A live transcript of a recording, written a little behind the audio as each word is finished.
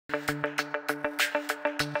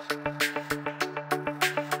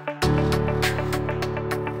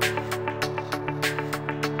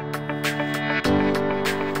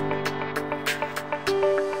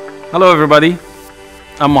Hello everybody,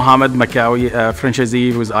 I'm Mohammed Makawi,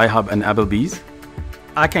 franchisee with IHOP and Applebee's.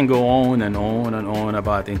 I can go on and on and on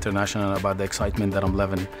about international, about the excitement that I'm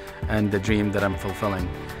living and the dream that I'm fulfilling.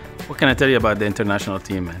 What can I tell you about the international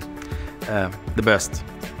team, man? The best.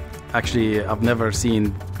 Actually, I've never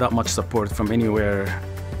seen that much support from anywhere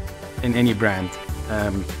in any brand.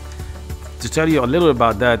 To tell you a little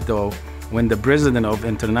about that though, when the president of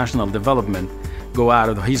international development go out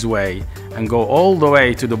of his way and go all the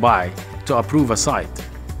way to Dubai to approve a site,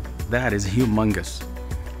 that is humongous.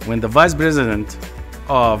 When the vice president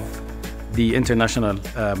of the international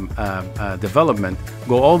development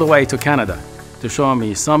go all the way to Canada to show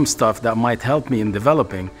me some stuff that might help me in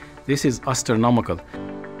developing, this is astronomical.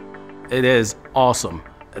 It is awesome.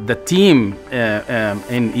 The team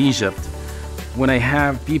in Egypt, when I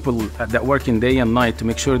have people that work in day and night to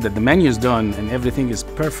make sure that the menu is done and everything is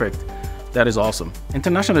perfect, that is awesome.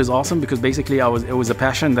 International is awesome because basically it was a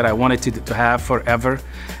passion that I wanted to have forever,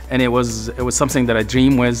 and it was something that I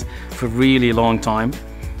dreamed with for a really long time.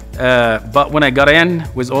 But when I got in,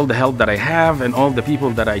 with all the help that I have and all the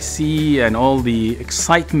people that I see and all the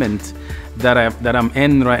excitement that I'm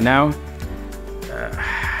in right now,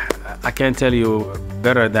 I can't tell you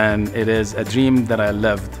better than it is a dream that I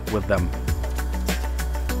lived with them.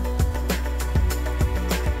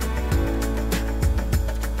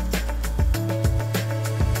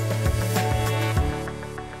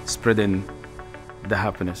 Spreading the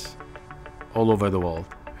happiness all over the world.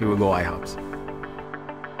 Here we go, IHOPs.